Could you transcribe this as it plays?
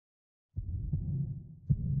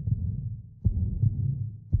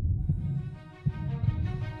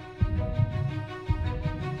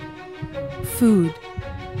food,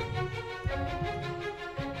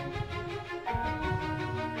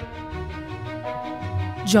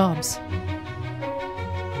 jobs,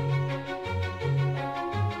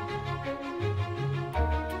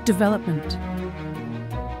 development,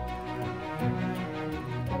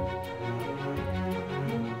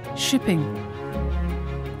 shipping,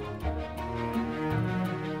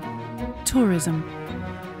 tourism,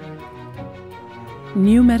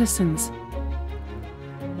 new medicines,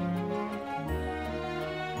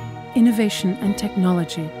 innovation and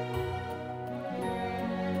technology,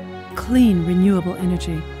 clean renewable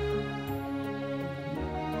energy,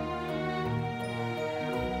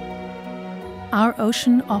 our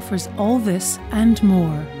ocean offers all this and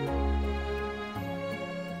more.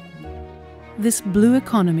 This blue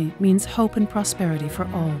economy means hope and prosperity for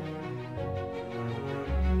all.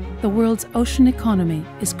 The world's ocean economy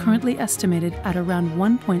is currently estimated at around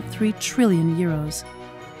 1.3 trillion euros.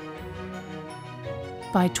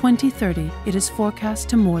 By 2030, it is forecast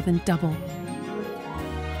to more than double.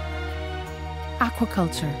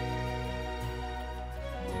 Aquaculture,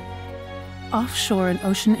 offshore and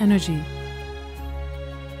ocean energy,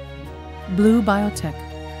 blue biotech,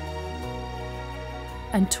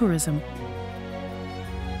 and tourism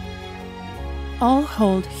all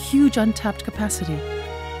hold huge untapped capacity,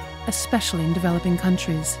 especially in developing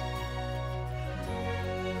countries.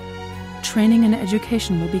 Training and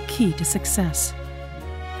education will be key to success.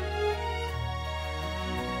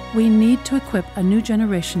 We need to equip a new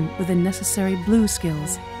generation with the necessary blue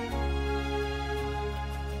skills.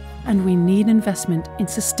 And we need investment in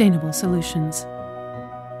sustainable solutions.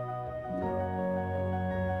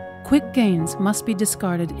 Quick gains must be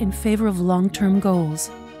discarded in favor of long-term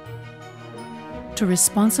goals. To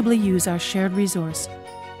responsibly use our shared resource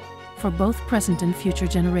for both present and future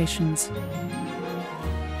generations.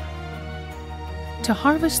 To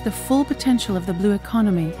harvest the full potential of the blue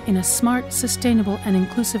economy in a smart, sustainable, and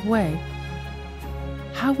inclusive way,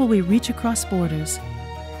 how will we reach across borders,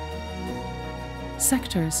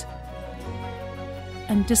 sectors,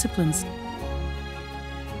 and disciplines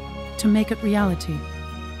to make it reality?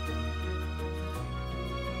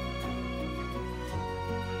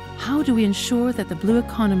 How do we ensure that the blue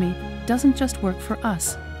economy doesn't just work for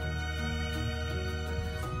us,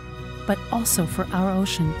 but also for our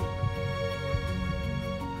ocean?